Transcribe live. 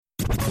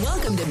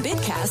Welcome to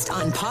Bitcast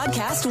on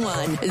Podcast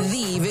One,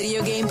 the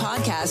video game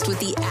podcast with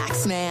the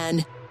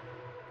Axeman.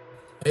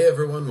 Hey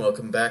everyone,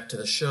 welcome back to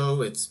the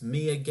show. It's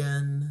me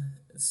again,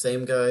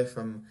 same guy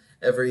from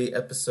every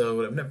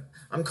episode.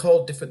 I'm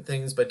called different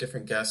things by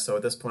different guests, so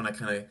at this point I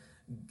kind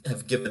of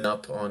have given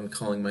up on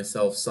calling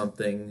myself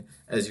something,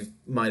 as you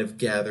might have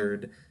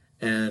gathered.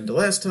 And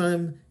last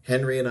time,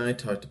 Henry and I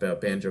talked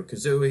about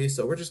Banjo-Kazooie,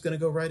 so we're just going to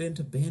go right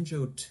into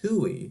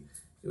Banjo-Tooie.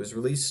 It was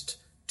released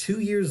 2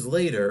 years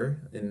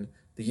later, in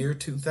the year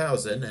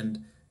 2000,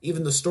 and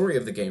even the story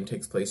of the game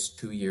takes place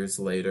 2 years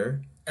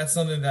later. That's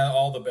something that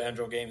all the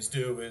Banjo games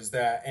do, is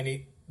that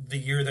the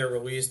year they're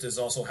released is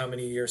also how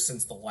many years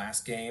since the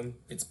last game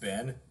it's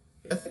been.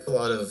 I think a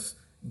lot of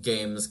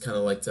games kind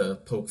of like to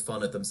poke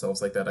fun at themselves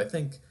like that. I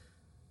think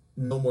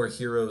No More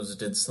Heroes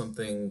did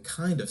something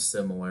kind of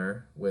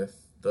similar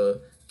with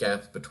the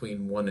gap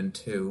between 1 and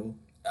 2.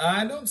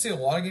 I don't see a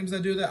lot of games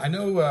that do that. I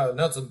know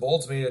Nuts and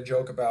Bolts made a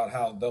joke about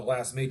how the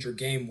last major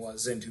game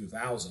was in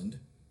 2000.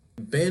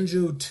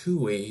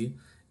 Banjo-Tooie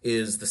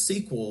is the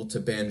sequel to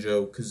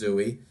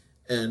Banjo-Kazooie,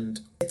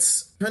 and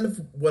it's kind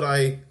of what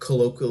I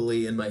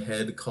colloquially in my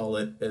head call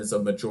it as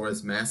a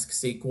Majora's Mask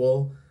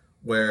sequel,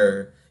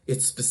 where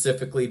it's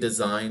specifically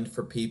designed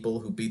for people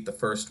who beat the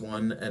first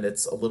one, and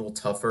it's a little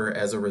tougher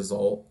as a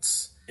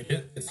result.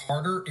 It's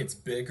harder, it's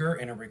bigger,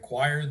 and it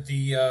required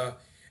the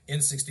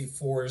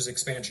N64's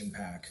expansion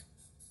pack.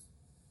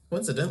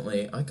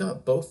 Coincidentally, I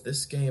got both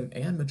this game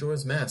and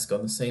Majora's Mask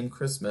on the same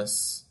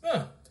Christmas.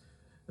 Huh.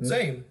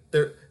 Same.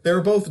 They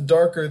were both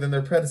darker than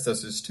their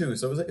predecessors, too,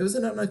 so it was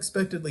an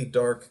unexpectedly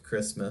dark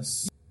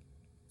Christmas.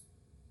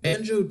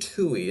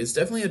 Banjo-Tooie is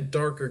definitely a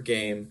darker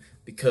game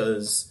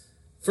because,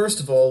 first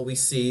of all, we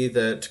see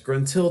that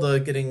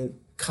Gruntilda, getting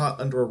caught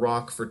under a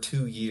rock for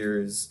 2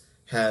 years,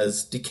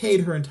 has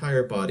decayed her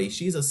entire body.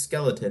 She's a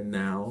skeleton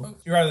now.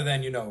 Rather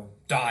than,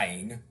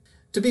 dying.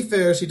 To be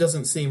fair, she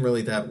doesn't seem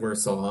really that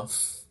worse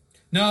off.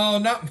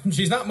 No,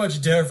 she's not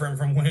much different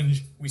from when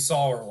we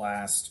saw her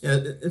last. Yeah,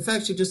 in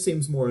fact, she just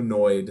seems more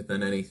annoyed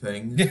than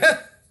anything.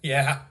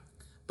 Yeah.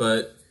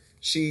 But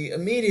she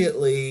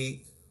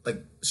immediately,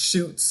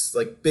 shoots,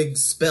 big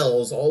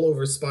spells all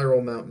over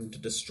Spiral Mountain to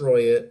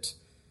destroy it.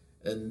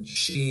 And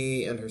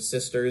she and her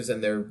sisters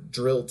and their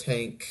drill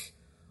tank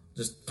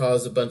just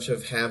cause a bunch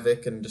of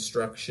havoc and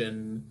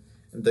destruction.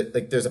 And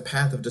there's a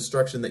path of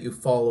destruction that you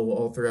follow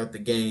all throughout the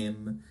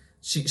game.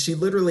 She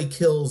literally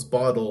kills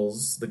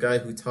Bottles, the guy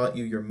who taught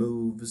you your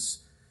moves.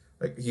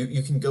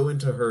 You can go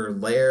into her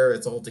lair,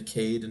 it's all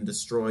decayed and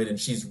destroyed, and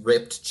she's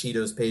ripped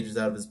Cheetos pages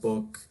out of his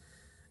book.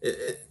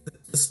 The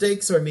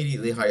stakes are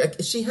immediately high.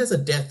 She has a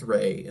death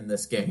ray in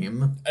this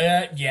game.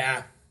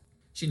 Yeah.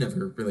 She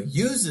never really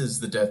uses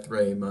the death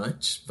ray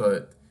much,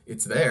 but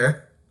it's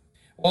there.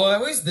 Well,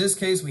 at least this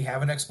case, we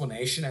have an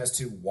explanation as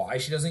to why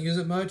she doesn't use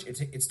it much.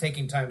 It's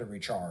taking time to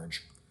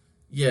recharge.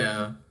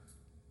 Yeah,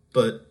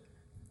 but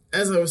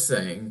as I was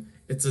saying,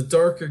 it's a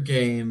darker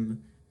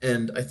game,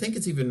 and I think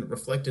it's even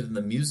reflected in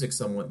the music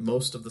somewhat.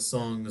 Most of the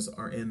songs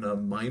are in a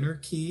minor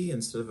key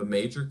instead of a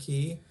major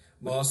key.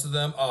 Most of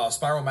them.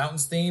 Spiral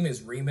Mountain's theme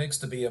is remixed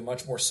to be a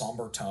much more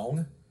somber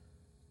tone.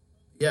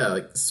 Yeah,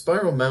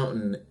 Spiral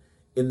Mountain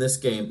in this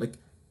game,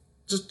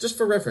 just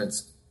for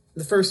reference,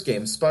 the first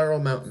game, Spiral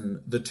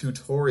Mountain, the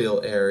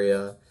tutorial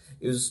area,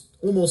 is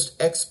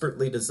almost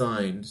expertly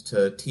designed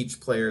to teach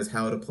players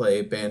how to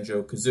play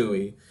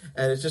Banjo-Kazooie,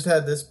 and it just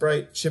had this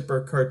bright,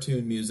 chipper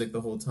cartoon music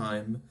the whole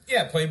time.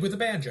 Yeah, played with a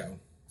banjo.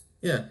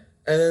 Yeah,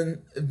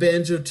 and then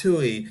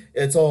Banjo-Tooie,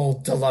 it's all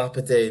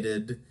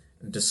dilapidated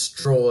and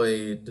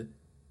destroyed.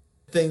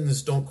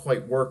 Things don't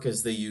quite work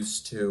as they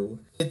used to.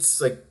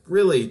 It's,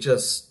 really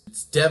just,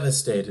 it's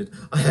devastated.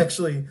 I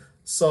actually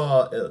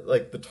saw,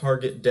 the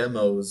Target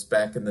demos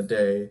back in the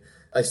day.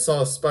 I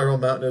saw Spiral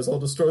Mountain, it was all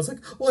destroyed. I was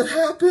like, what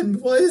happened?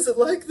 Why is it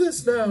like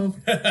this now?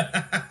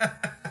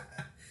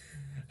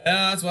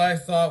 That's what I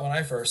thought when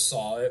I first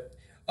saw it.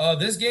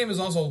 This game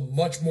is also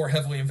much more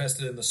heavily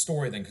invested in the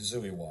story than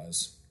Kazooie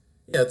was.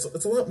 Yeah, it's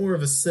a lot more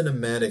of a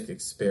cinematic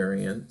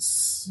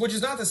experience. Which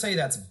is not to say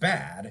that's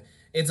bad.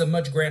 It's a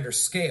much grander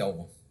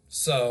scale,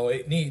 so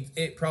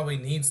it probably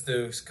needs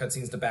those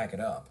cutscenes to back it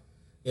up.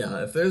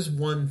 Yeah, if there's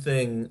one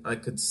thing I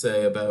could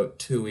say about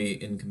Tooie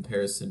in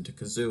comparison to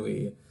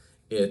Kazooie,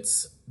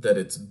 it's that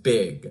it's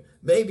big,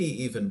 maybe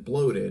even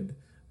bloated,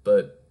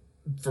 but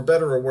for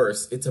better or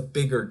worse, it's a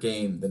bigger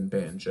game than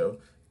Banjo.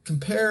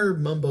 Compare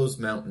Mumbo's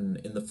Mountain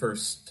in the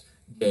first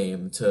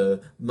game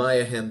to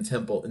Mayhem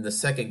Temple in the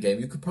second game.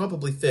 You could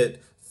probably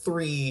fit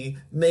 3,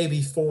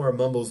 maybe 4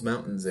 Mumbo's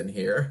Mountains in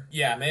here.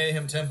 Yeah,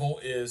 Mayhem Temple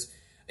it's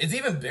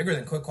even bigger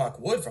than Click Clock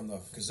Wood from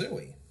the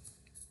Kazooie.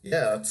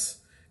 Yeah, it's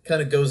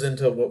kind of goes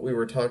into what we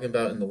were talking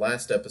about in the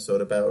last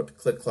episode about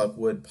Click Clock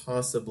Wood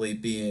possibly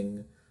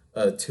being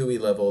a Tooie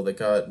level that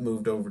got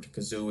moved over to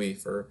Kazooie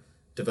for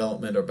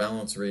development or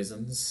balance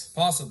reasons.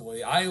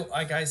 Possibly.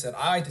 Like I said,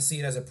 I like to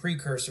see it as a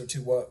precursor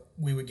to what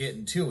we would get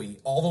in Tooie.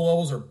 All the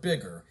levels are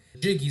bigger.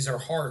 Jiggies are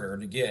harder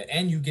to get,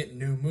 and you get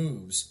new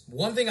moves.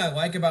 One thing I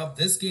like about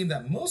this game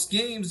that most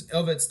games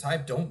of its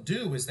type don't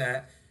do is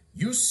that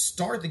you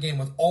start the game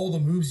with all the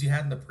moves you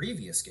had in the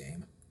previous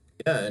game.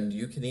 Yeah, and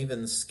you can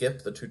even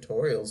skip the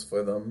tutorials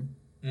for them.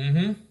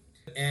 Mm-hmm.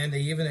 And they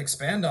even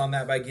expand on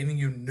that by giving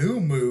you new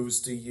moves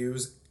to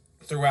use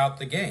throughout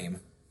the game.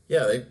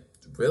 Yeah, they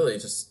really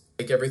just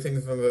take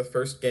everything from the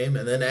first game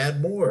and then add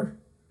more.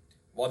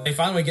 Well, they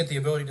finally get the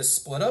ability to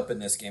split up in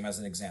this game, as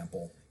an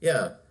example.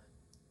 Yeah.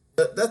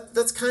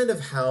 That's kind of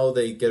how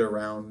they get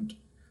around.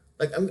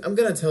 Like, I'm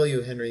going to tell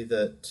you, Henry,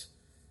 that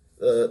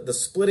the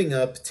splitting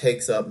up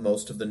takes up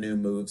most of the new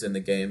moves in the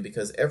game,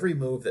 because every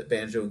move that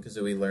Banjo and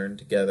Kazooie learn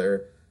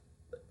together,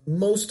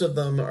 most of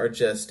them are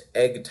just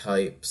egg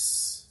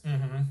types.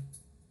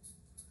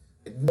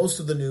 Mm-hmm. Most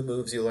of the new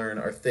moves you learn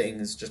are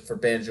things just for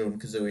Banjo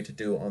and Kazooie to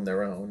do on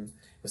their own,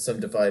 with some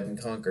divide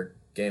and conquer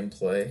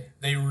gameplay.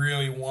 They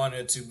really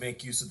wanted to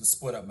make use of the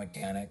split-up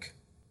mechanic.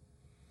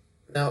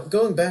 Now,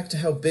 going back to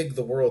how big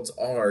the worlds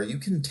are, you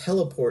can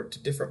teleport to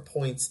different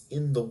points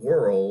in the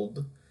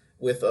world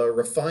with a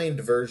refined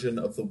version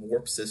of the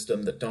warp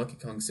system that Donkey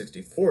Kong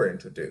 64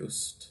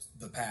 introduced.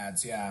 The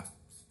pads, yeah.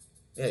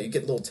 Yeah, you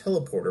get little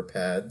teleporter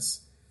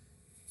pads.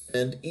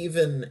 And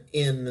even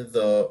in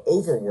the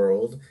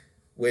overworld,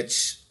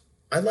 which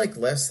I like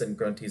less than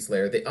Grunty's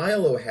Lair, the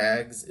Isle o'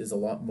 Hags is a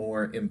lot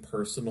more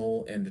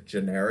impersonal and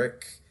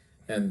generic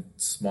and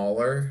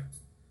smaller.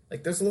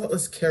 Like, there's a lot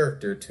less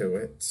character to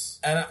it.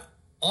 And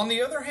on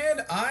the other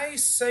hand, I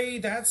say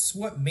that's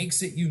what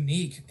makes it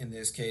unique in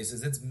this case,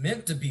 is it's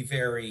meant to be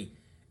very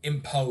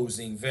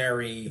imposing,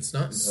 very... It's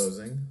not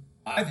imposing.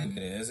 I think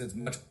it is. It's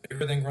much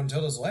bigger than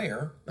Gruntilda's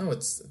Lair. No,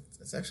 it's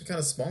actually kind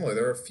of smaller.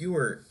 There are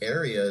fewer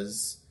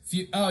areas.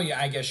 Oh, yeah,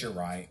 I guess you're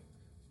right.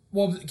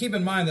 Well, keep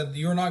in mind that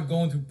you're not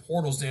going through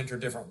portals to enter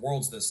different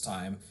worlds this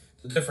time.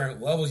 The different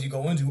levels you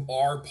go into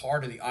are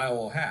part of the Isle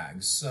o'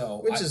 Hags,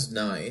 so... Which is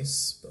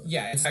nice. But...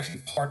 Yeah, it's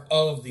actually part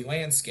of the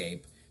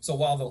landscape. So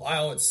while the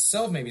isle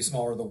itself may be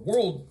smaller,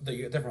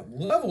 the different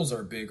levels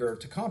are bigger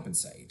to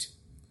compensate.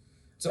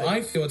 So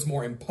I feel it's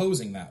more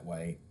imposing that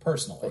way,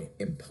 personally. Oh,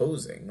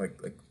 imposing? Like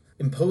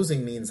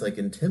imposing means like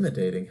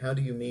intimidating. How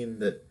do you mean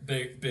that?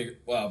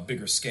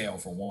 Bigger scale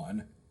for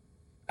one.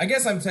 I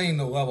guess I'm saying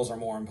the levels are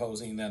more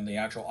imposing than the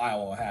actual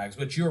Isle of Hags,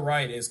 but you're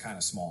right, it is kind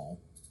of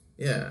small.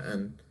 Yeah,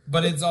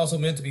 but it's also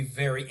meant to be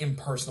very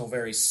impersonal,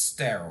 very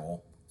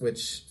sterile.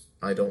 Which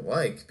I don't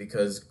like,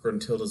 because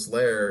Gruntilda's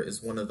Lair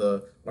is one of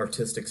the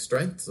artistic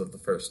strengths of the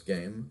first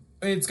game.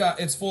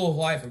 It's full of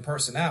life and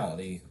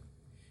personality.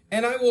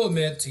 And I will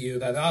admit to you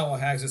that Isle of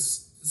Hags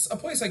is a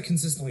place I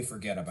consistently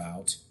forget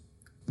about.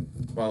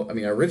 Well, I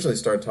mean, I originally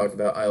started talking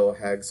about Isle of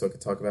Hags so I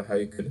could talk about how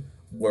you could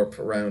warp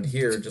around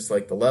here just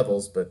like the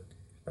levels, but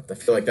I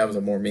feel like that was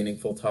a more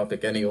meaningful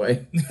topic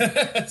anyway.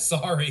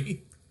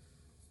 Sorry.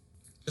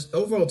 Just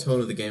overall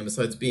tone of the game,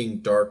 besides being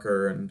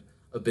darker and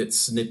a bit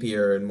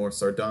snippier and more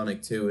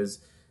sardonic too, is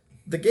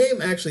the game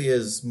actually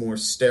is more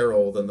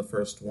sterile than the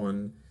first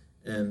one,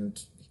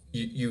 and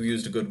you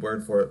used a good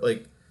word for it.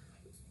 Like,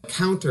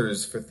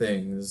 counters for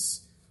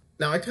things.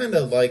 Now, I kind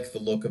of like the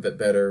look of it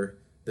better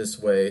this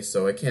way,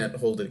 so I can't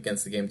hold it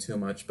against the game too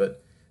much,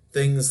 but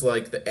things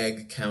like the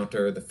egg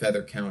counter, the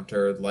feather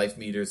counter, life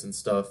meters and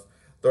stuff,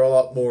 they're a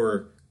lot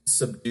more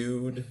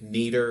subdued,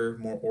 neater,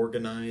 more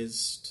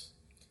organized.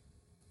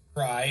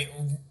 Right,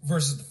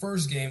 versus the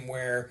first game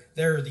where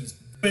they're these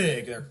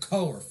big, they're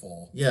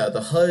colorful. Yeah,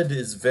 the HUD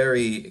is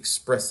very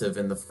expressive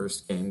in the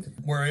first game.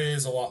 Where it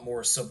is a lot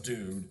more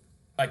subdued,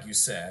 like you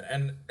said.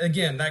 And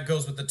again, that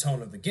goes with the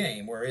tone of the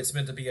game, where it's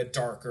meant to be a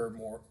darker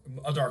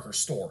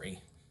story.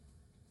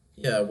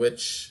 Yeah,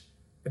 which,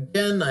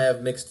 again, I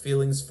have mixed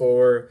feelings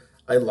for.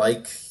 I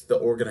like the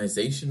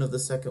organization of the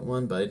second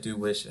one, but I do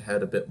wish it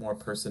had a bit more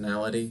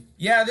personality.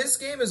 Yeah, this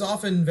game is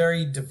often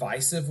very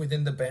divisive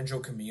within the Banjo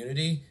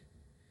community.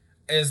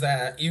 Is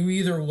that you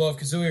either love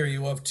Kazooie or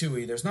you love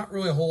Tooie. There's not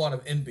really a whole lot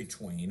of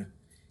in-between.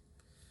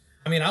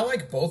 I mean, I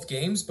like both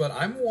games, but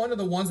I'm one of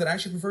the ones that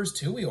actually prefers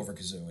Tooie over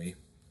Kazooie.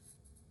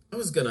 I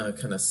was gonna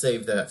kind of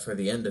save that for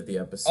the end of the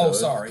episode. Oh,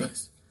 sorry.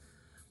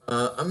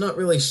 I'm not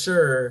really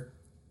sure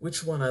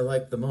which one I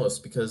like the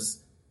most,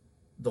 because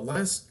the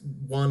last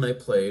one I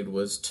played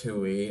was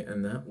Tooie,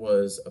 and that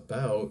was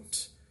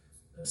about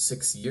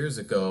 6 years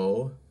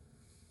ago.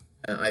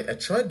 And I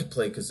tried to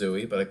play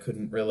Kazooie, but I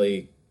couldn't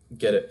really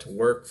get it to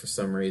work for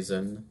some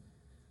reason.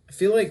 I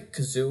feel like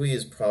Kazooie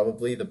is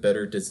probably the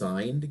better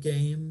designed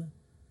game,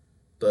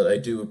 but I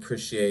do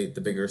appreciate the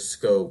bigger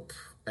scope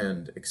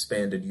and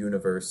expanded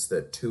universe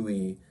that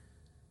Tooie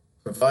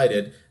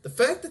provided. The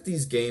fact that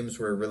these games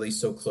were really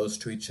so close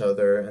to each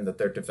other and that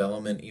their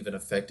development even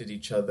affected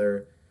each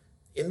other,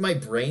 in my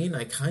brain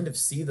I kind of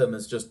see them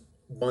as just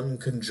one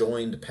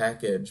conjoined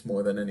package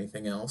more than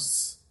anything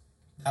else.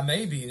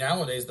 Maybe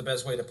nowadays the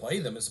best way to play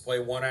them is to play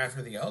one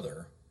after the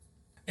other.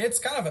 It's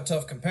kind of a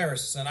tough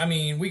comparison. I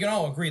mean, we can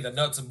all agree that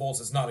Nuts and Bolts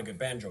is not a good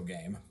Banjo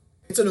game.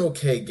 It's an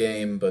okay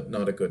game, but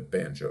not a good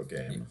Banjo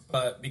game.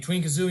 But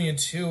between Kazooie and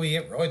Tooie,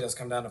 it really does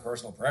come down to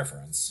personal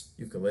preference.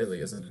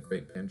 Yooka-Laylee isn't a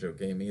great Banjo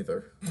game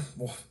either.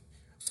 Well,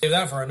 save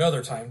that for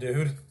another time,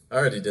 dude. I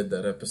already did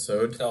that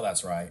episode. Oh,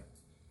 that's right.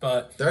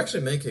 But They're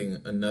actually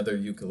making another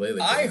ukulele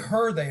game. I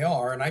heard they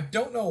are, and I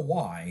don't know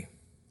why.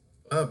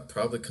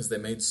 Probably because they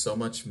made so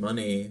much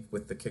money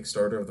with the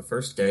Kickstarter of the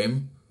first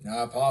game.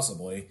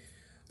 Possibly.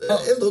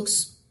 It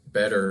looks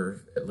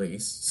better, at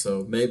least,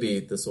 so maybe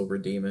this will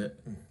redeem it.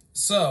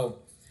 So,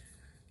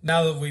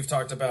 now that we've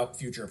talked about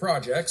future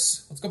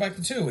projects, let's go back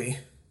to Tooie.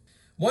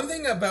 One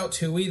thing about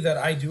Tooie that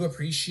I do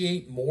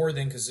appreciate more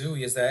than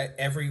Kazooie is that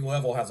every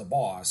level has a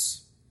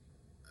boss.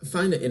 I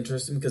find it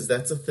interesting because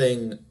that's a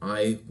thing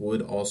I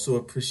would also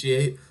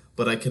appreciate,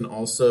 but I can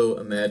also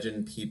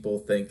imagine people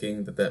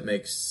thinking that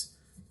makes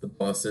the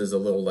bosses a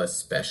little less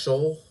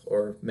special,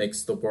 or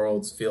makes the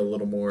worlds feel a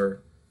little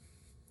more...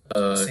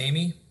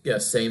 Samey? Yeah,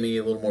 samey,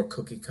 a little more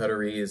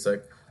cookie-cuttery. It's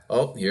like,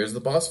 oh, here's the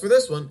boss for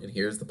this one, and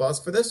here's the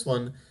boss for this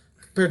one.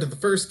 Compared to the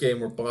first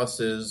game where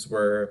bosses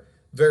were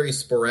very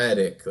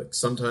sporadic. Like,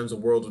 sometimes a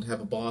world would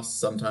have a boss,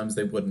 sometimes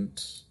they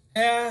wouldn't.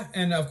 Yeah,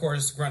 and of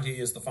course, Grunty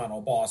is the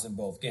final boss in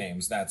both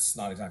games. That's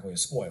not exactly a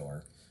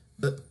spoiler.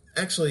 But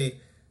actually,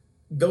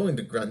 going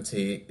to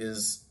Grunty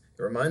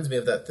it reminds me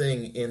of that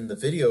thing in the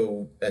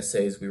video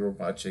essays we were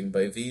watching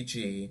by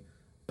VG.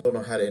 I don't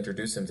know how to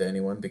introduce him to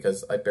anyone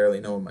because I barely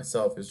know him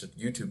myself. It was just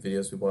YouTube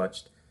videos we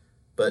watched.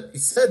 But he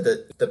said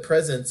that the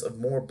presence of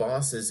more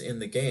bosses in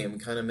the game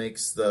kind of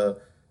makes the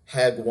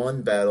Hag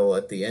 1 battle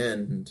at the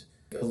end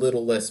a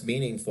little less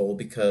meaningful,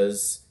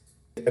 because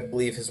I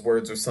believe his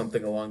words are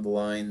something along the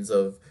lines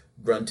of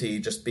Grunty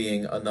just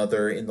being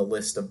another in the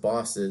list of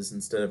bosses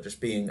instead of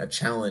just being a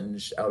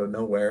challenge out of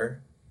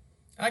nowhere.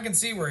 I can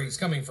see where he's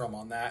coming from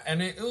on that,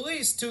 and at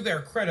least to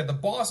their credit, the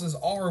bosses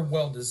are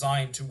well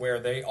designed to where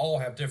they all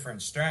have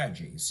different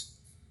strategies.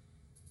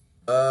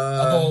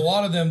 Although a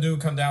lot of them do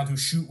come down to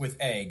shoot with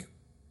egg.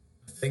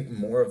 I think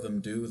more of them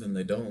do than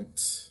they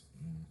don't.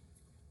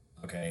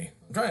 Okay.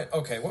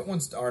 What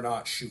ones are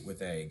not shoot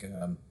with egg?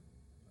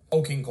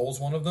 King Cole's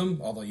one of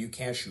them, although you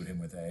can't shoot him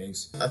with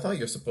eggs. I thought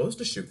you're supposed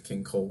to shoot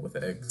King Cole with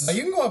eggs.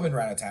 You can go up and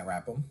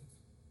rat-a-tat-rap him.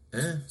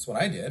 That's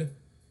what I did.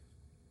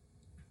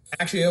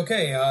 Actually,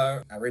 okay,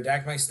 I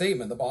redact my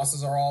statement. The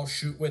bosses are all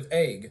shoot with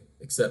egg.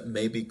 Except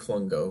maybe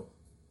Klungo.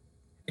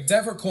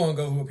 Except for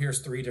Klungo, who appears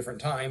 3 different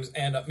times,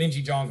 and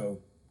Minji Jongo,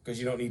 because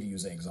you don't need to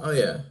use eggs on him.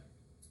 Yeah.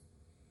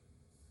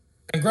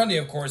 And Grundy,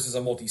 of course, is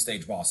a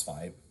multi-stage boss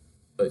fight.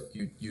 But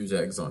you use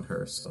eggs on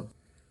her, so...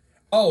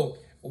 Oh,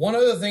 one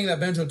other thing that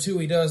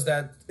Banjo-Tooie does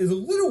that is a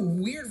little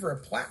weird for a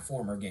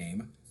platformer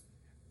game.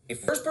 A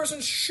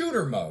first-person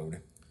shooter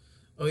mode.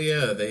 Oh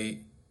yeah,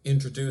 they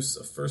introduce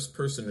a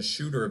first-person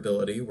shooter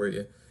ability where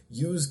you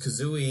use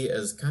Kazooie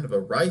as kind of a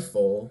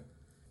rifle.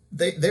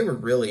 They were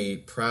really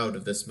proud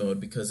of this mode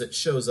because it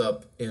shows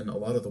up in a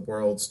lot of the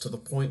worlds to the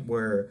point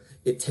where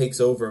it takes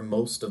over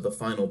most of the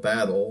final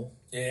battle.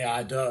 Yeah,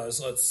 it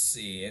does. Let's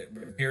see. It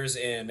appears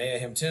in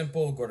Mayhem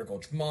Temple,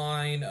 Gordicoach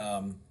Mine.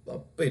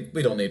 Well,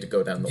 we don't need to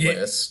go down the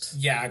list.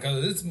 Yeah,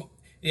 because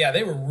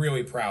they were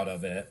really proud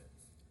of it.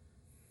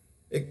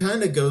 It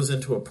kind of goes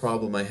into a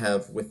problem I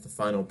have with the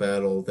final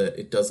battle, that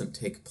it doesn't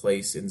take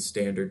place in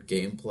standard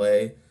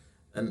gameplay.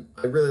 And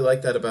I really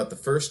like that about the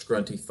first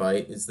Grunty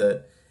fight, is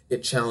that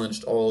it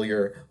challenged all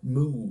your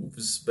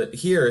moves. But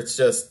here it's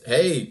just,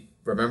 hey,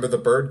 remember the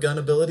bird gun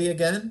ability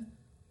again?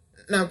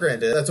 Now,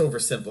 granted, that's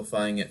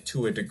oversimplifying it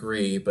to a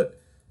degree, but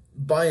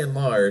by and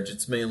large,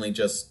 it's mainly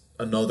just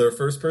another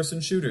first-person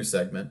shooter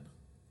segment.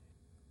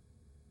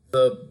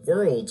 The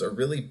worlds are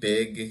really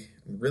big,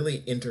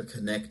 really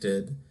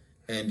interconnected,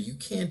 and you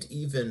can't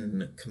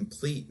even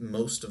complete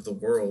most of the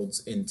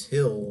worlds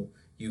until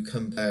you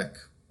come back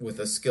with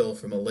a skill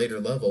from a later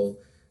level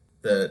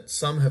that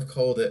some have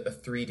called it a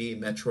 3D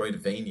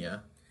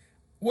Metroidvania.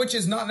 Which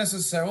is not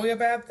necessarily a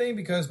bad thing,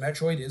 because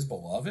Metroid is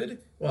beloved.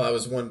 Well, I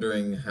was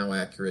wondering how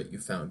accurate you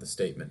found the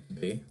statement to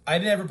be. I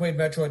never played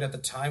Metroid at the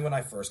time when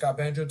I first got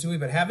Banjo-Tooie,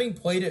 but having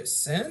played it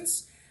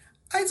since,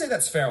 I'd say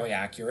that's fairly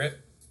accurate.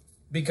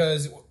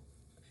 Because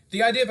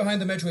the idea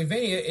behind the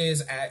Metroidvania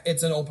is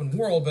it's an open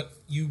world, but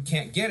you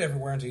can't get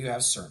everywhere until you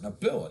have certain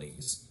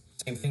abilities.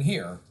 Same thing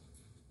here.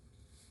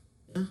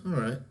 Yeah,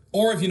 alright.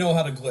 Or if you know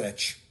how to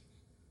glitch.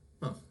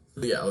 Oh,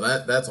 yeah,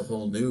 well, that's a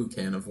whole new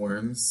can of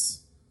worms.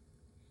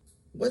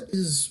 What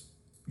is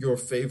your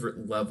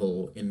favorite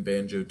level in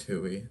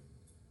Banjo-Tooie?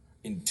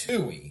 In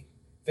Tooie?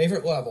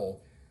 Favorite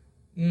level?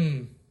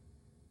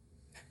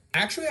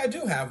 Actually, I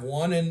do have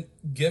one, and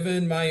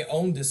given my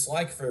own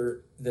dislike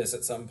for this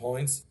at some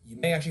points, you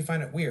may actually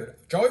find it weird.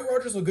 Jolly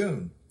Roger's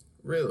Lagoon.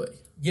 Really?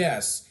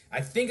 Yes.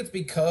 I think it's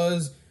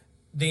because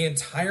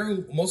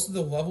most of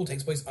the level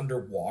takes place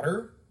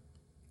underwater,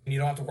 and you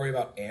don't have to worry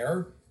about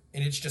air,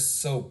 and it's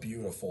just so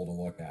beautiful to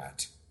look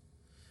at.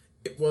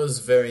 It was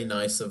very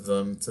nice of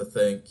them to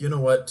think, you know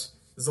what,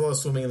 there's a lot of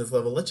swimming in this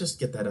level, let's just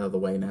get that out of the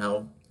way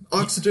now.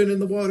 Oxygen in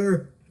the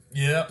water!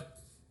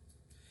 Yep.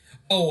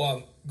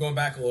 Oh, going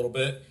back a little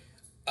bit,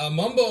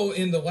 Mumbo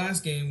in the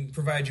last game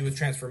provided you with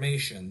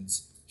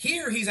transformations.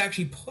 Here, he's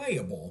actually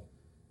playable.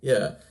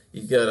 Yeah,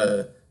 you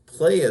gotta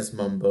play as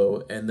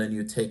Mumbo, and then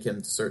you take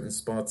him to certain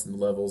spots in the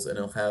levels, and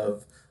he'll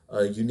have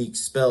a unique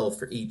spell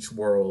for each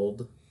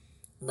world.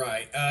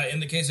 Right. In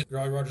the case of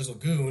Jolly Roger's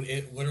Lagoon,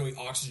 it literally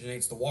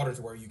oxygenates the water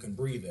to where you can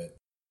breathe it.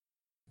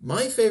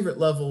 My favorite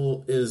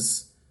level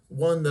is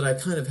one that I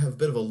kind of have a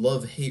bit of a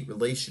love-hate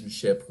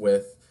relationship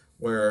with,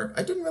 where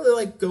I didn't really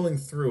like going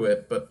through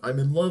it, but I'm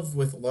in love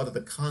with a lot of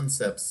the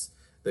concepts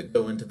that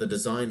go into the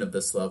design of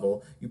this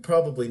level. You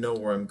probably know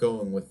where I'm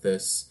going with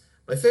this.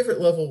 My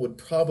favorite level would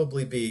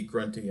probably be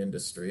Grunty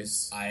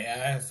Industries.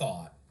 I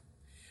thought.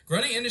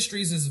 Grunty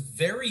Industries is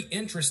very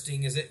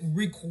interesting as it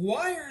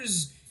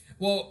requires...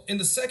 Well, in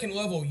the second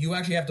level, you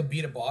actually have to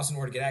beat a boss in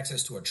order to get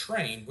access to a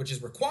train, which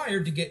is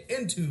required to get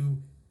into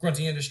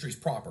Grunty Industries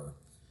proper.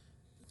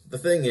 The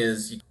thing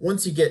is,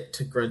 once you get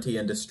to Grunty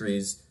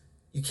Industries,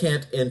 you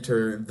can't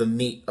enter the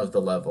meat of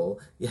the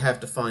level. You have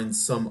to find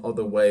some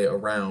other way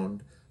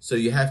around. So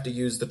you have to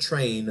use the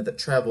train that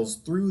travels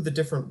through the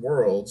different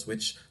worlds,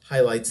 which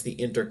highlights the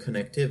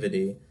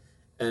interconnectivity.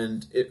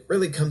 And it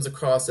really comes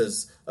across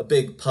as a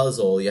big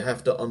puzzle. You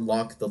have to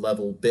unlock the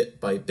level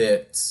bit by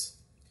bit.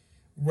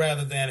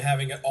 Rather than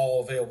having it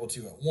all available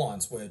to you at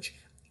once, which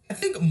I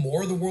think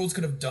more of the worlds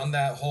could have done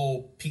that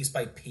whole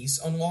piece-by-piece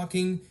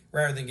unlocking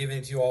rather than giving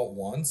it to you all at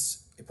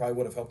once. It probably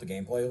would have helped the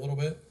gameplay a little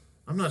bit.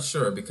 I'm not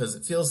sure, because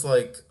it feels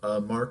like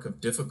a mark of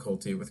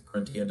difficulty with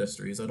Grunty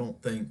Industries. I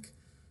don't think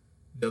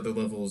the other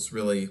levels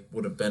really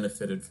would have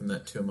benefited from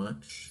that too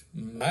much.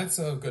 That's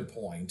a good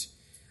point.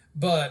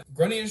 But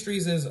Grunty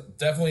Industries is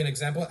definitely an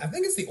example. I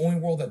think it's the only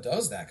world that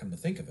does that, come to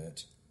think of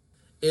it.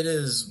 It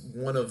is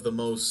one of the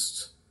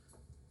most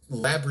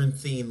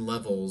labyrinthine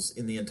levels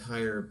in the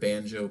entire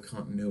Banjo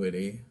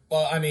continuity.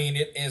 Well, I mean,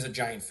 it is a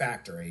giant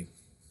factory.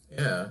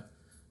 Yeah.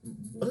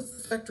 What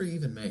does the factory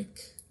even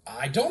make?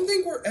 I don't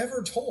think we're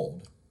ever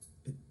told.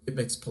 It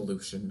makes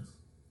pollution.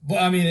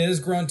 Well, I mean, it is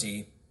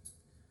Grunty.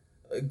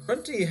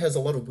 Grunty has a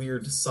lot of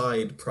weird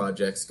side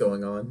projects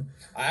going on.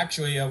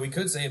 Actually, we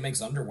could say it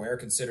makes underwear,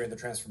 considering the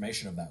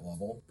transformation of that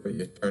level. Where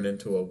you turn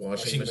into a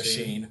washing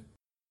machine.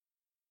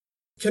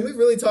 Can we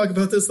really talk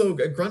about this, though?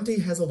 Grunty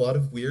has a lot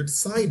of weird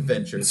side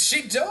ventures.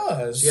 She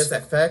does! She has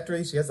that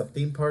factory, she has a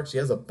theme park, she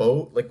has a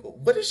boat. Like,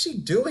 what is she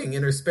doing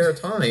in her spare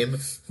time?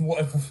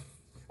 What?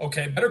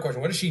 Okay, better question.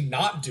 What is she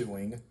not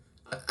doing?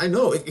 I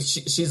know,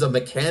 she's a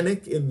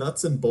mechanic in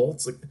Nuts and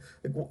Bolts. Like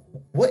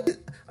what?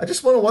 I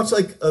just want to watch,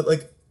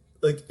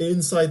 like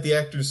inside the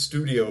actor's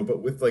studio, but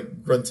with,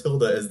 like,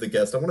 Gruntilda as the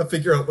guest. I want to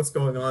figure out what's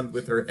going on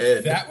with her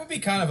head. That would be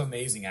kind of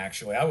amazing,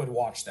 actually. I would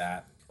watch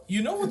that.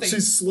 You know what they...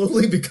 She's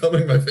slowly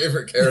becoming my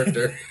favorite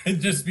character.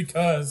 Just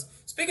because.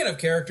 Speaking of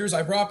characters,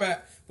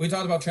 we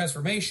talked about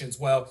transformations.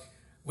 Well,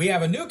 we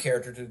have a new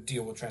character to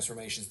deal with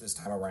transformations this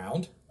time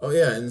around. Oh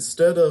yeah,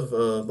 instead of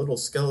a little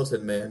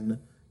skeleton man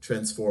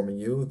transforming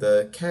you,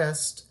 the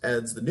cast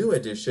adds the new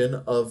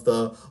edition of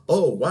the,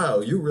 oh wow,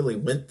 you really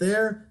went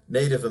there?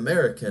 Native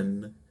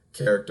American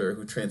character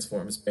who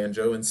transforms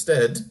Banjo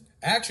instead.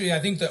 Actually, I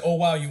think the oh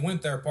wow, you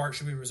went there part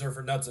should be reserved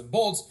for Nuts and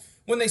Bolts,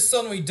 when they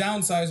suddenly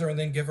downsize her and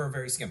then give her a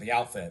very skimpy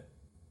outfit.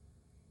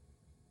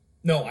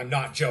 No, I'm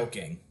not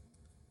joking.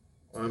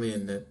 I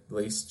mean, at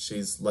least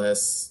she's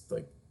less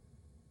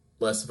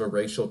of a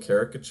racial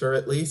caricature,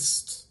 at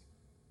least.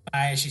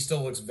 She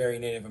still looks very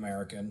Native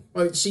American.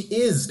 Well, she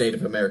is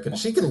Native American.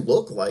 She can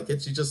look like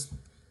it. She just,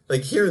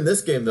 like, here in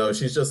this game, though,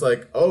 she's just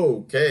like,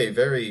 okay,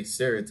 very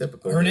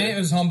stereotypical. Her name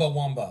is Humba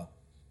Wumba.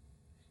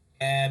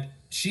 And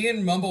she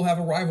and Mumble have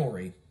a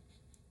rivalry.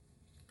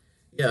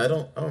 Yeah, I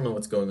don't know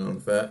what's going on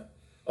with that.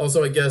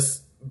 Also, I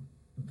guess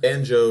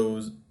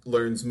Banjo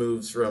learns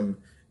moves from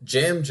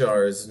Jam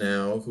Jars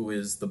now, who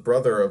is the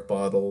brother of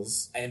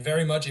Bottles. And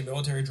very much a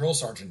military drill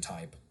sergeant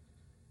type.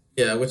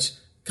 Yeah, which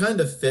kind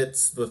of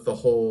fits with the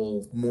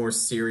whole more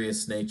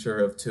serious nature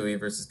of Tooie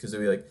versus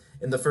Kazooie. Like,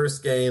 in the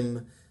first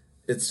game,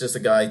 it's just a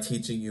guy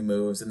teaching you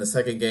moves. In the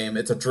second game,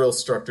 it's a drill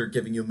instructor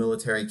giving you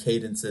military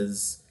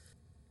cadences.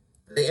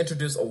 They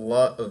introduce a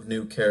lot of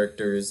new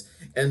characters,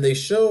 and they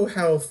show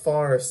how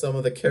far some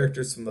of the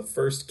characters from the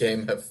first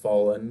game have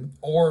fallen.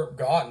 Or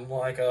gotten,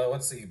 like,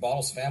 let's see,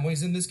 Bottles'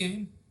 family's in this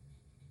game?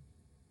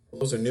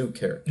 Those are new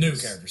characters. New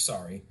characters,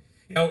 sorry.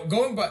 Now,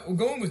 going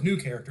with new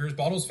characters,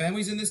 Bottles'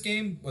 family's in this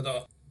game with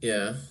a...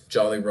 Yeah,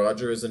 Jolly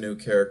Roger is a new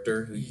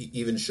character, who he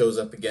even shows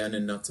up again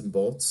in Nuts and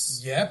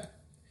Bolts. Yep.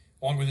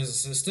 Along with his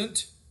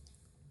assistant.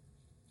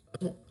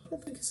 I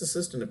don't think his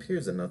assistant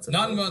appears in Nuts and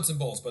Not Bolts. in Nuts and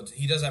Bolts, but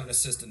he does have an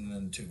assistant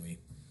in Tooie.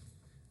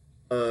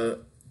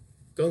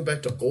 Going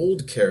back to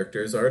old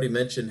characters, I already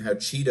mentioned how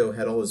Cheeto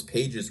had all his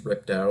pages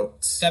ripped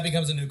out. That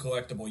becomes a new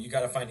collectible. You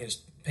gotta find his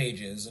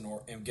pages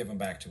and give them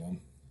back to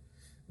him.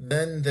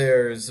 Then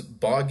there's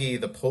Boggy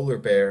the polar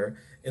bear.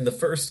 In the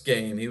first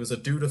game, he was a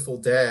dutiful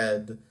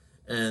dad,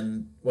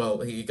 and, well,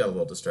 he got a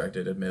little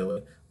distracted,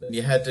 admittedly. And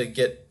you had to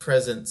get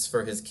presents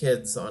for his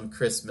kids on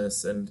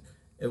Christmas, and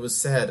it was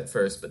sad at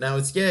first, but now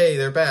it's yay,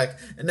 they're back.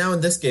 And now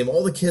in this game,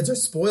 all the kids are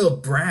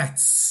spoiled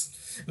brats.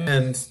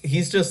 And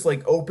he's just,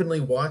 like, openly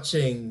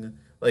watching,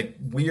 like,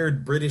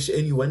 weird British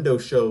innuendo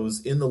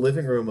shows in the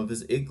living room of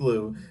his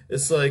igloo.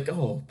 It's like,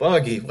 oh,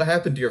 Boggy, what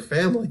happened to your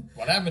family?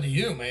 What happened to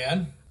you,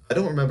 man? I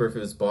don't remember if it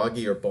was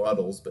Boggy or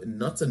Bottles, but in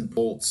Nuts and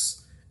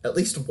Bolts, at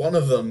least one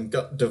of them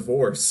got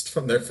divorced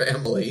from their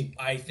family.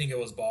 I think it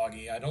was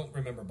Boggy. I don't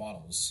remember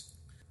Bottles.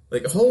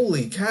 Like,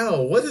 holy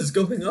cow, what is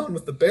going on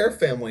with the Bear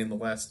family in the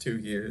last 2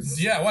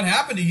 years? Yeah, what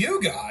happened to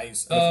you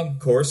guys? Of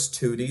course,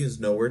 Tootie is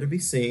nowhere to be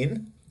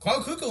seen.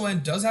 Cloud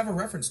Cuckooland does have a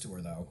reference to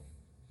her, though.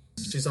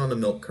 She's on a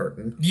milk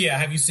carton. Yeah,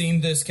 have you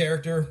seen this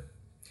character?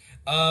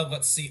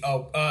 Let's see.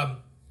 Captain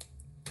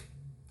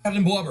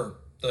Blubber,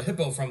 the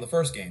hippo from the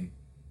first game.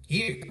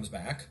 He comes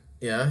back.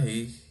 Yeah,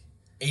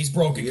 He's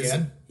broke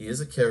again. He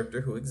is a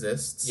character who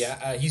exists.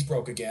 Yeah, he's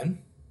broke again.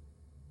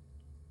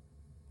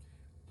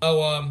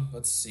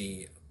 Let's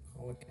see.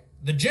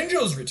 The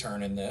Jinjos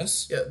return in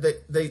this. Yeah,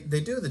 they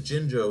do the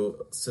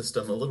Jinjo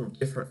system a little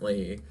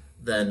differently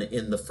than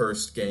in the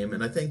first game,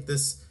 and I think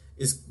this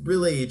is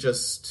really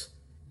just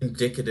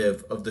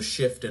indicative of the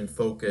shift in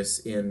focus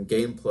in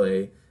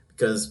gameplay,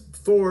 because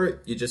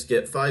before, you just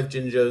get 5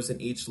 Jinjos in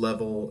each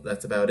level,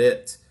 that's about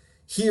it.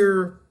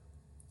 Here,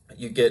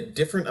 you get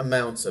different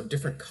amounts of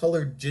different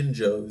colored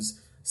Jinjos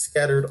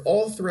scattered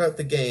all throughout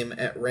the game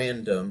at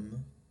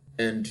random.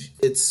 And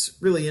it's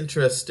really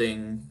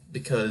interesting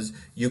because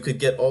you could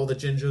get all the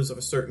Jinjos of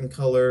a certain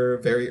color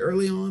very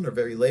early on or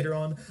very later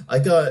on. I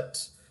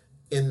got,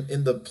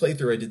 in the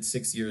playthrough I did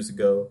 6 years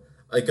ago,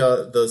 I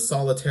got the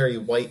solitary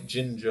white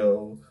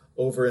Jinjo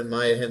over in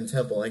Maya Hen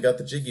Temple. I got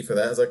the Jiggy for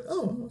that. I was like,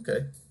 oh,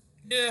 okay.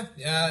 Yeah,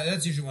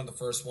 that's usually one of the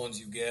first ones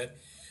you get.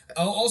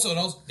 Also,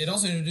 it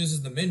also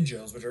introduces the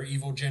Minjos, which are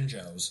evil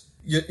Jinjos.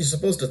 You're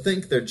supposed to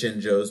think they're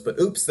Jinjos, but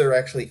oops, they're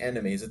actually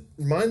enemies. It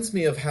reminds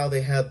me of how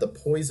they had the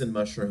poison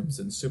mushrooms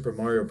in Super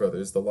Mario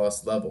Bros. The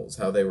Lost Levels,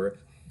 how they were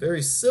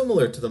very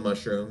similar to the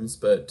mushrooms,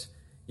 but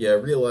yeah,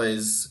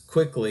 realize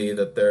quickly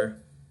that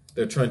they're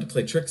trying to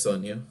play tricks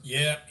on you.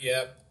 Yeah.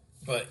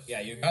 But yeah,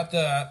 you got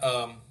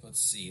the let's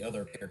see,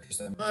 other characters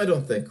that I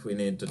don't think we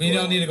need to. We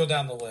don't need to go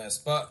down the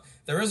list, but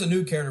there is a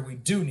new character we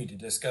do need to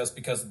discuss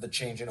because of the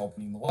change in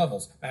opening the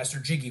levels. Master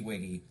Jiggy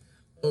Wiggy.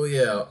 Oh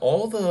yeah,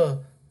 all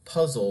the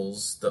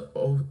puzzles that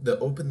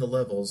open the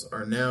levels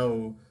are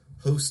now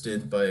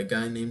hosted by a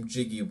guy named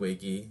Jiggy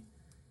Wiggy,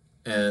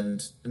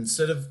 and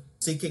instead of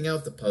seeking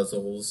out the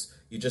puzzles,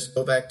 you just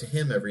go back to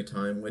him every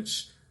time,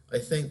 which I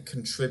think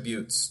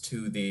contributes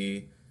to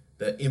the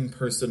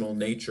impersonal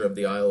nature of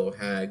the Isle of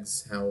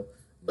Hags, how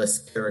less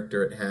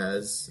character it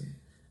has.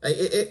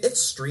 It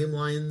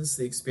streamlines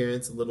the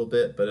experience a little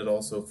bit, but it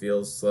also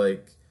feels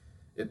like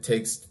it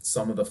takes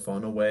some of the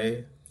fun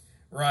away.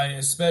 Right,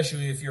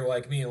 especially if you're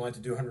like me and like to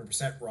do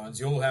 100%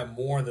 runs, you'll have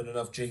more than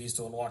enough Jiggies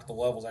to unlock the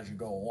levels as you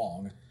go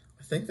along.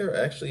 I think there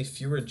are actually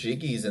fewer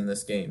Jiggies in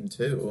this game,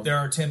 too. There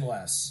are 10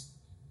 less.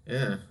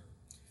 Yeah.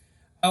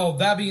 Oh,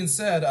 that being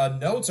said,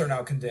 notes are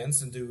now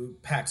condensed into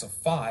packs of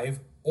 5,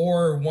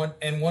 or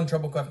one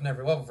treble clef in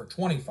every level for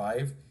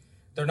 25.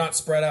 They're not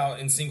spread out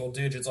in single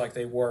digits like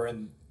they were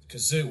in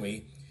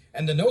Kazooie.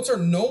 And the notes are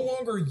no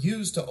longer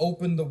used to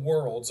open the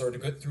worlds or to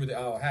get through the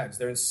Isle of Hags.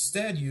 They're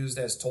instead used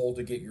as told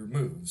to get your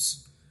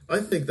moves.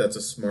 I think that's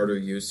a smarter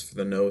use for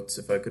the notes,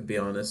 if I could be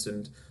honest.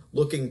 And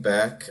looking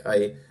back,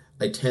 I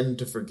tend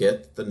to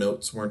forget that the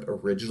notes weren't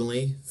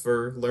originally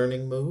for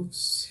learning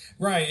moves.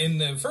 Right, in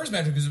the first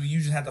Banjo-Kazooie, you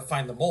usually had to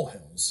find the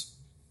molehills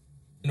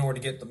in order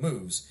to get the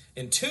moves.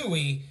 In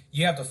Tooie,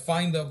 you have to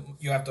find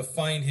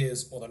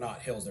his, well, they're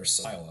not hills, they're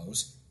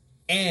silos,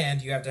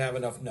 and you have to have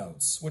enough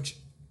notes, which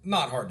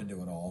not hard to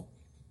do at all.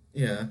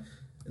 Yeah.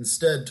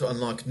 Instead, to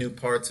unlock new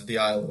parts of the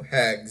Isle of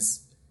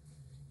Hags,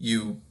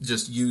 you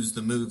just use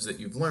the moves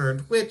that you've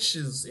learned, which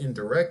is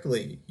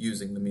indirectly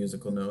using the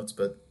musical notes,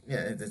 but yeah,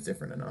 it's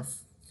different enough.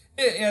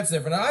 Yeah, it's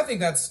different. I think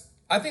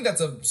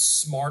that's a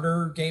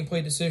smarter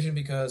gameplay decision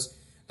because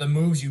the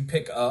moves you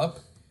pick up,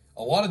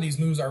 a lot of these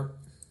moves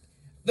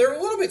they're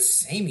a little bit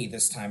samey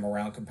this time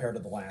around compared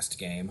to the last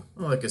game.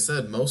 Well, like I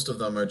said, most of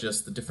them are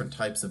just the different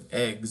types of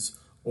eggs,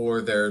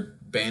 or they're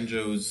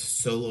Banjo's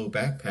solo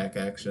backpack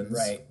actions.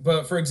 Right.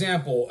 But for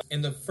example,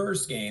 in the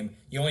first game,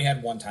 you only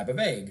had one type of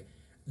egg.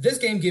 This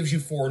game gives you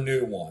 4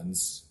 new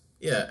ones.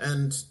 Yeah,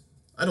 and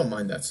I don't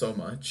mind that so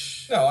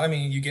much. No, I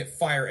mean, you get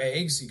fire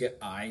eggs, you get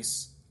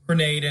ice,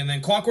 grenade, and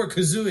then Clockwork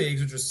Kazooie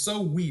eggs, which are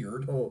so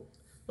weird. Oh,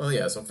 well,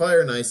 yeah, so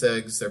fire and ice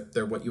eggs,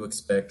 they're what you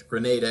expect.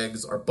 Grenade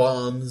eggs are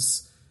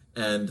bombs,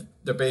 and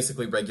they're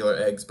basically regular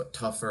eggs, but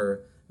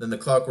tougher. Then the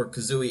Clockwork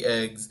Kazooie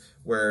eggs,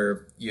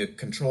 where you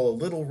control a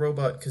little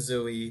robot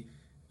Kazooie,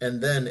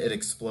 and then it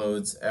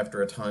explodes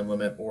after a time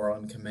limit or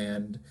on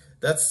command.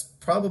 That's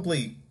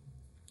probably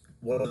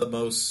one of the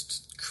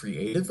most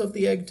creative of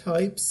the egg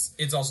types.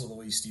 It's also the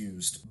least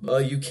used.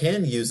 You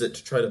can use it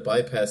to try to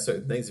bypass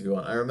certain things if you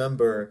want. I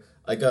remember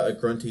I got a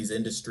Grunty's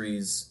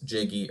Industries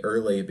Jiggy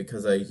early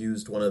because I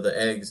used one of the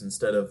eggs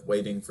instead of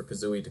waiting for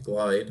Kazooie to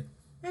glide.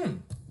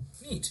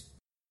 Neat.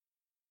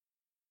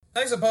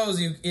 I suppose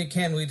it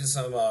can lead to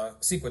some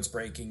sequence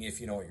breaking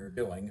if you know what you're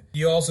doing.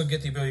 You also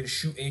get the ability to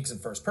shoot eggs in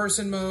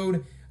first-person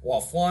mode,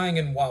 while flying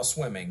and while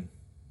swimming.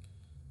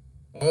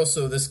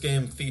 Also, this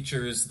game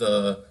features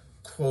the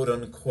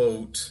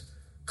quote-unquote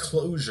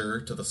closure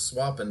to the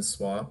swap and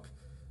swap.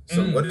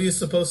 So what are you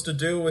supposed to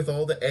do with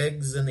all the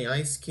eggs and the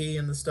ice key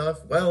and the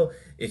stuff? Well,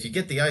 if you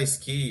get the ice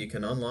key, you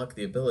can unlock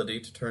the ability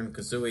to turn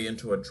Kazooie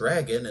into a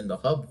dragon in the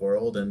hub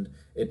world, and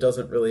it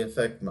doesn't really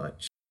affect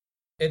much.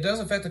 It does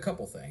affect a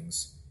couple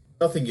things.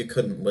 Nothing you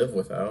couldn't live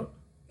without.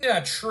 Yeah,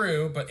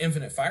 true, but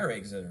infinite fire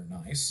eggs are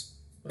nice.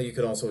 Well, you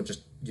could also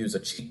just use a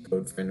cheat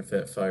code for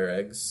infinite fire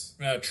eggs.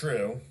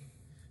 True.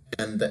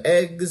 And the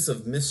eggs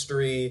of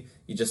mystery,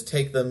 you just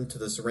take them to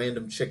this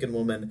random chicken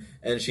woman,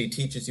 and she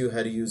teaches you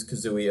how to use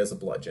Kazooie as a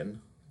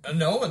bludgeon.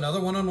 No, another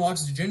one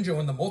unlocks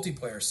Jinjo in the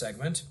multiplayer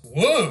segment.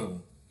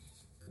 Whoa!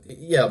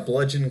 Yeah,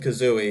 bludgeon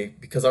Kazooie,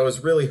 because I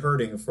was really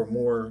hurting for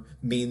more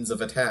means of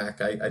attack.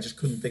 I just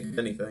couldn't think of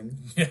anything.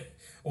 Yeah,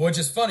 which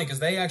is funny, because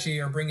they actually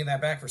are bringing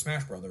that back for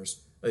Smash Brothers.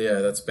 Yeah,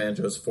 that's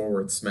Banjo's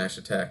forward smash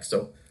attack.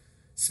 So,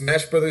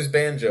 Smash Brothers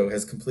Banjo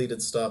has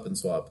completed Stop and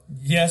Swap.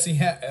 Yes, he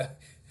has.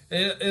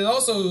 It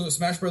also,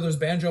 Smash Brothers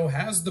Banjo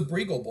has the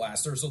Breagle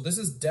Blaster, so this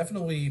is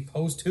definitely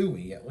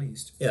post-Tooie, at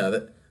least. Yeah,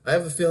 I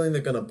have a feeling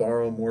they're going to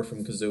borrow more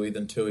from Kazooie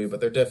than Tooie,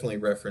 but they're definitely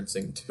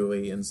referencing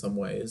Tooie in some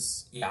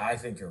ways. Yeah, I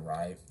think you're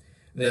right.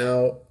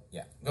 Now...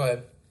 Yeah, go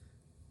ahead.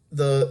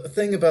 The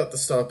thing about the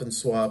Stop and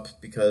Swap,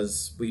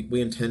 because we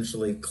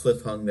intentionally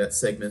cliffhung that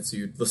segment so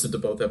you'd listen to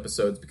both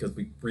episodes because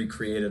we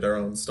recreated our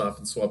own Stop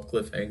and Swap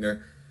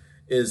cliffhanger,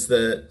 is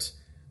that...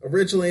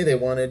 Originally, they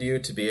wanted you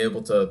to be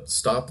able to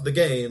stop the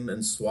game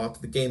and swap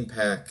the game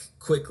pack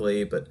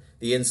quickly, but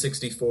the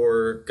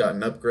N64 got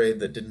an upgrade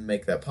that didn't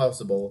make that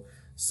possible,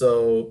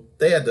 so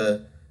they had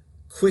to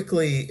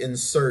quickly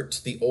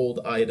insert the old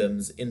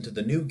items into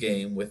the new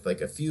game with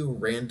like a few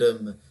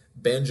random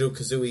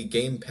Banjo-Kazooie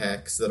game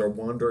packs that are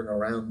wandering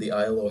around the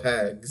Isle of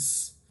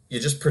Hags. You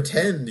just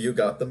pretend you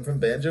got them from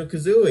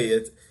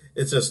Banjo-Kazooie.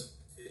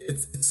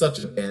 It's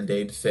such a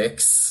Band-Aid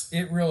fix.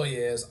 It really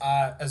is.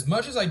 As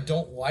much as I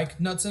don't like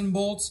nuts and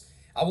bolts,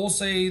 I will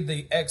say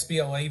the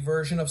XBLA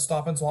version of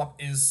Stop and Swap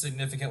is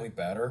significantly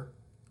better.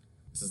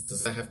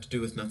 Does that have to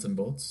do with nuts and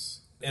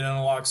bolts? It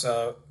unlocks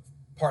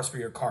parts for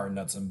your car in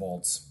nuts and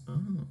bolts.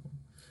 Oh.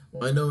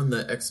 Well, I know in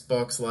the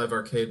Xbox Live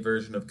Arcade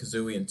version of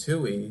Kazooie and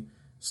Tooie,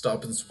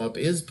 Stop and Swap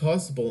is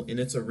possible in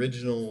its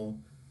original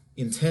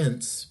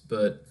intent,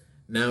 but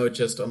now it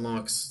just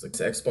unlocks like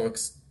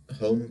Xbox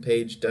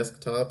homepage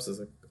desktops as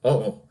a...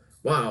 Oh,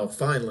 wow,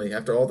 finally,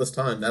 after all this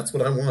time, that's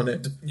what I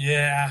wanted.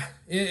 Yeah,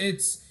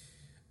 it's...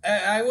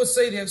 I would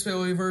say the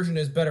XBLA version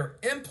is better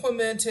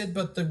implemented,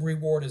 but the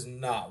reward is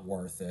not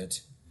worth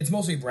it. It's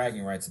mostly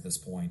bragging rights at this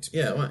point.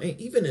 Yeah, well,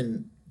 even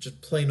in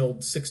just plain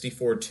old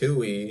 64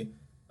 Tooie,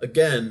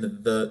 again,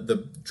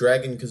 the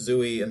Dragon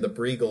Kazooie and the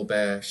Breagle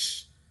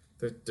Bash,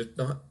 they're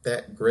not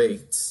that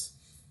great.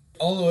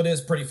 Although it is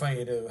pretty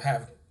funny to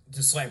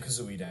slam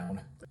Kazooie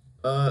down.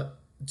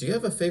 Do you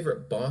have a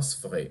favorite boss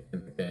fight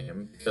in the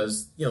game?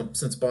 Because,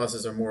 since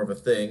bosses are more of a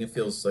thing, it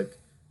feels like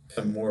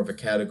kind of more of a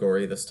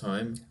category this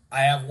time.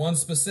 I have one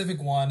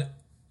specific one.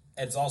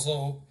 It's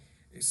also,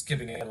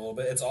 skipping it a little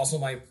bit, it's also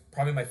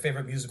probably my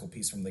favorite musical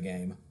piece from the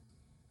game.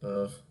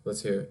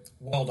 Let's hear it.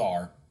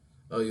 Weldar.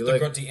 Oh, you the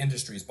like... Grunty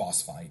Industries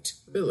boss fight.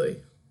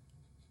 Really?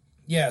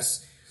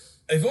 Yes.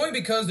 If only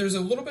because there's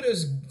a little bit of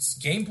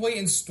gameplay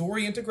and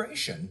story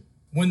integration.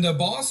 When the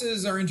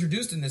bosses are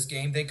introduced in this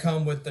game, they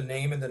come with the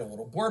name and then a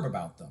little blurb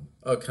about them.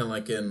 Oh, kind of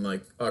like in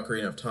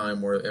Ocarina of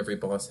Time, where every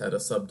boss had a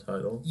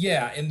subtitle.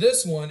 Yeah, in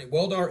this one,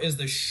 Weldar is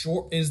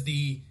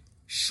the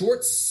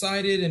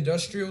short-sighted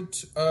industrial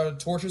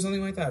torch or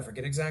something like that. I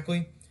forget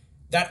exactly.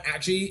 That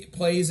actually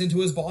plays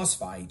into his boss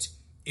fight.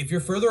 If you're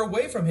further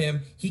away from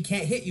him, he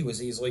can't hit you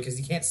as easily because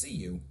he can't see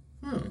you.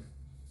 I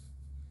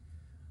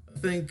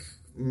think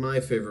my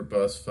favorite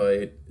boss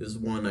fight is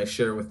one I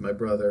share with my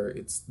brother.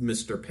 It's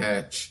Mr.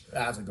 Patch.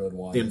 That's a good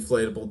one. The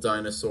inflatable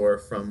dinosaur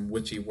from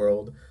Witchy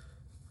World.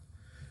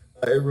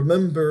 I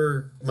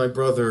remember my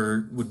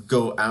brother would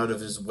go out of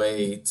his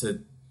way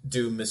to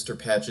do Mr.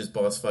 Patch's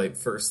boss fight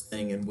first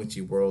thing in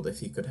Witchy World if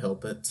he could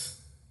help it.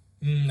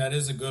 That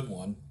is a good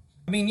one.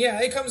 I mean,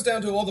 yeah, it comes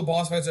down to all the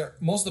boss fights.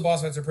 Most of the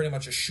boss fights are pretty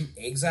much just shoot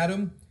eggs at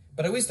him,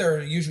 but at least there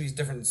are usually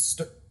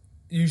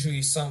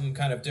some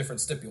kind of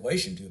different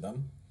stipulation to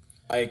them.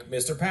 Like,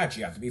 Mr. Patch,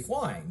 you have to be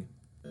flying.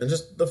 And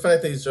just the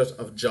fact that he's just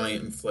a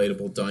giant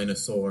inflatable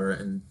dinosaur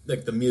and,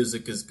 the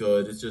music is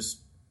good. It's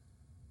just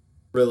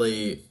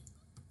really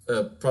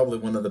probably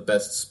one of the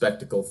best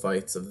spectacle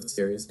fights of the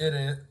series. It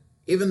is.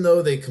 Even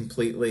though they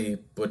completely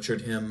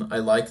butchered him, I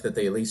like that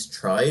they at least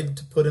tried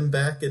to put him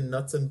back in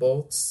nuts and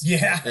bolts.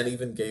 Yeah. And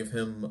even gave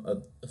him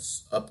a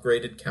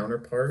upgraded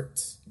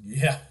counterpart.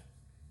 Yeah.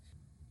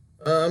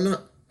 I'm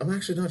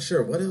actually not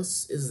sure. What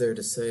else is there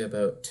to say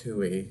about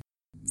Tooie?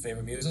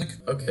 Favorite music?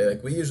 Okay,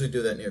 we usually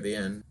do that near the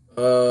end.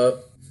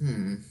 Well,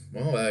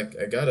 I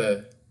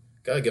gotta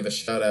give a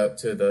shout out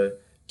to the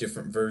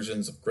different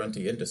versions of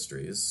Grunty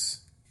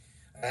Industries.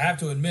 I have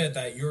to admit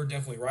that you're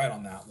definitely right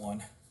on that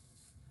one.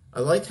 I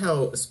like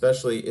how,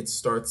 especially, it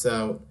starts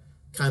out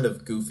kind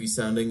of goofy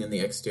sounding in the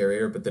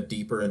exterior, but the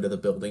deeper into the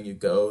building you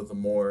go, the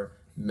more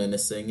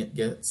menacing it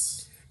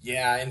gets.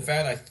 Yeah, in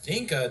fact, I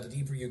think the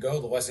deeper you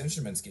go, the less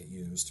instruments get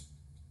used.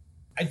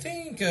 I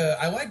think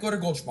I like Glitter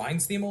Gulch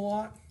Mine's theme a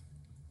lot.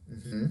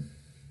 Mm-hmm.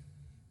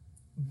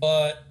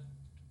 But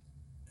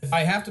if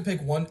I have to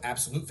pick one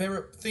absolute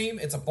favorite theme,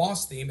 it's a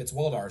boss theme. It's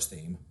Weldar's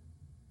theme.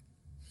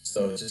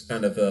 So it's just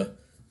kind of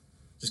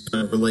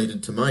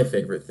related to my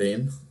favorite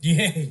theme.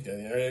 Yeah,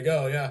 there you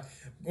go. Yeah,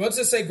 let's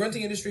just say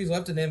Grunty Industries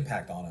left an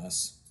impact on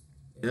us.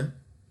 Yeah.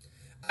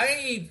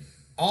 I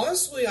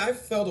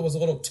felt it was a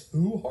little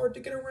too hard to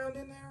get around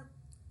in there.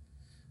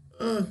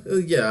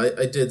 Yeah,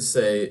 I did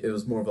say it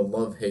was more of a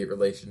love-hate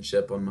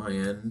relationship on my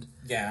end.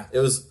 Yeah. It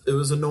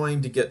was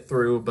annoying to get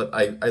through, but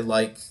I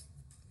like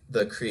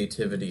the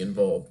creativity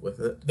involved with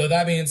it. Though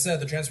that being said,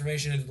 the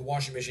transformation into the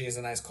washing machine is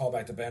a nice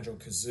callback to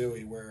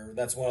Banjo-Kazooie, where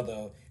that's one of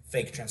the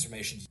fake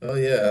transformations. Oh,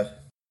 yeah.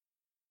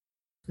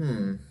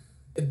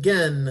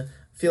 Again,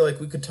 I feel like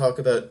we could talk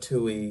about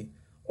Tooie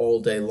all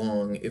day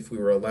long if we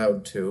were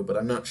allowed to, but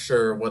I'm not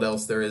sure what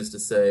else there is to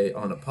say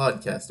on a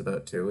podcast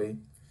about Tooie.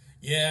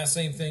 Yeah,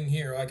 same thing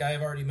here. Like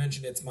I've already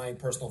mentioned, it's my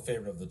personal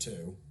favorite of the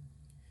two.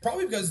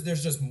 Probably because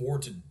there's just more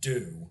to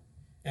do.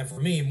 And for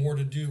me, more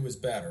to do is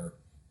better.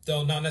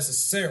 Though not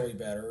necessarily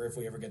better if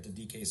we ever get to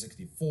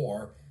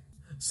DK64.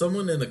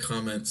 Someone in the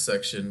comments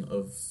section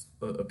of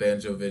a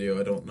Banjo video,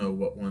 I don't know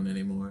what one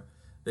anymore,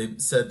 they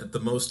said that the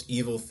most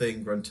evil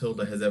thing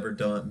Gruntilda has ever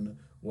done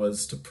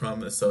was to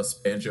promise us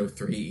Banjo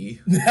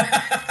 3E.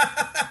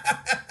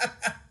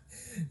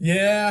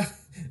 Yeah,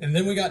 and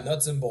then we got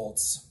Nuts and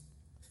Bolts.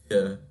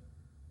 Yeah.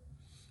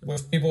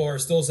 Which people are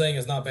still saying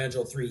is not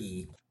Banjo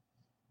 3E.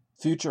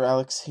 Future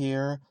Alex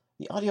here.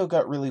 The audio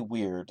got really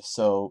weird,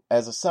 so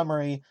as a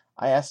summary,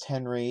 I asked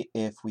Henry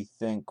if we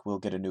think we'll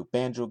get a new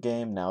Banjo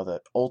game now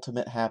that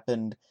Ultimate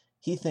happened.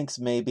 He thinks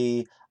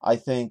maybe. I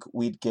think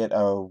we'd get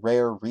a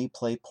rare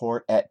replay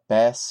port at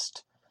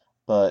best.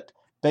 But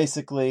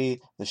basically,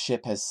 the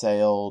ship has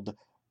sailed.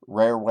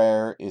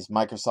 Rareware is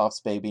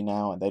Microsoft's baby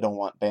now, and they don't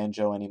want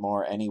Banjo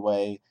anymore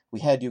anyway.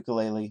 We had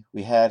Ukulele.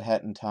 We had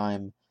Hat in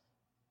Time.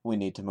 We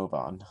need to move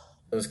on.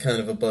 It was kind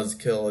of a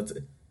buzzkill.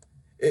 It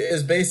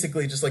is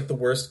basically just like the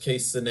worst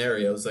case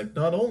scenario. It's like,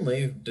 not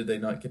only did they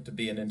not get to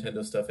be in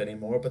Nintendo stuff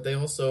anymore, but they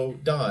also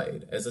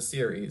died as a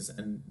series,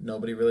 and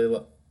nobody really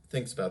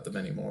thinks about them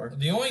anymore.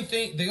 The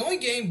only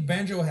game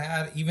Banjo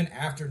had even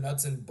after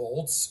Nuts and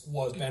Bolts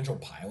was Banjo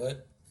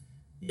Pilot.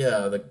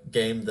 Yeah, the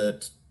game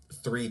that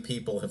 3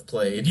 people have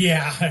played.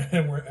 Yeah,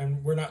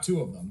 and we're not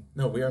 2 of them.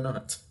 No, we are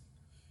not.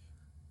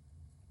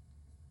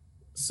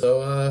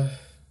 So, I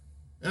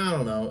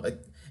don't know.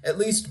 At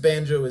least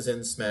Banjo is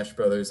in Smash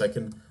Brothers. I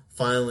can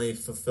finally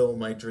fulfill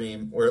my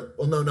dream. Well,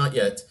 no, not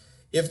yet.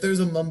 If there's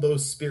a Mumbo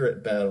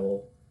Spirit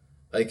battle,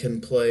 I can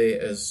play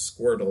as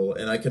Squirtle,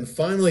 and I can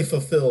finally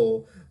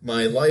fulfill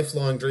my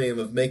lifelong dream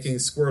of making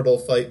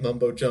Squirtle fight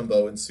Mumbo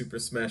Jumbo in Super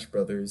Smash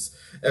Brothers.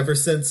 Ever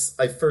since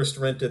I first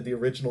rented the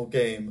original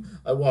game,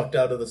 I walked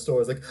out of the store, I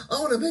was like, I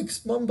want to make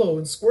Mumbo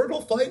and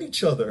Squirtle fight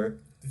each other.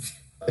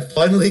 I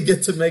finally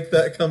get to make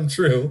that come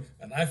true.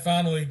 And I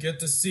finally get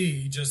to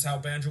see just how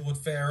Banjo would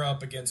fare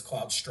up against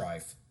Cloud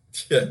Strife.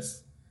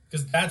 Yes.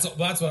 Because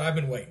that's what I've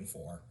been waiting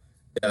for.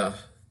 Yeah.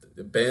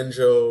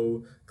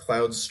 Banjo,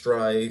 Cloud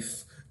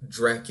Strife,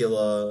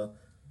 Dracula,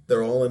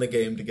 they're all in a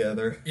game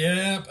together.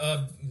 Yeah,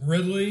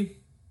 Ridley.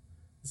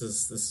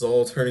 This is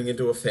all turning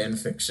into a fan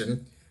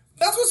fiction.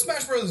 That's what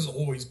Smash Bros. Has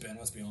always been,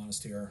 let's be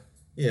honest here.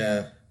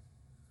 Yeah.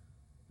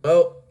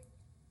 Well,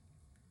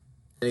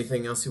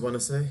 anything else you want to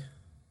say?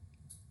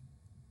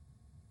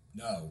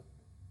 No.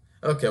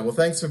 Okay, well,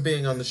 thanks for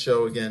being on the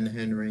show again,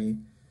 Henry.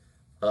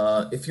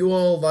 If you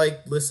all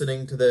like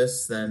listening to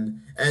this,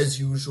 then, as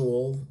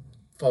usual,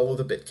 follow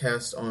the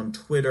Bitcast on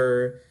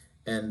Twitter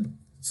and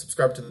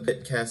subscribe to the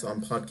Bitcast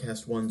on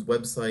Podcast One's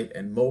website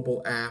and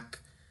mobile app,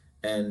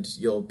 and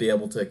you'll be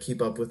able to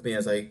keep up with me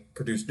as I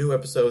produce new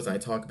episodes and I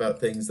talk about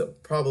things that will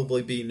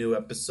probably be new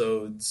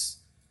episodes.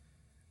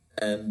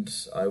 And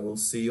I will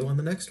see you on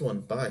the next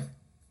one. Bye.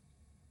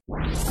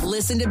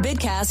 Listen to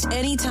Bitcast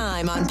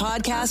anytime on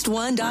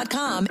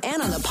podcastone.com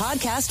and on the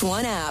Podcast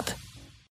One app.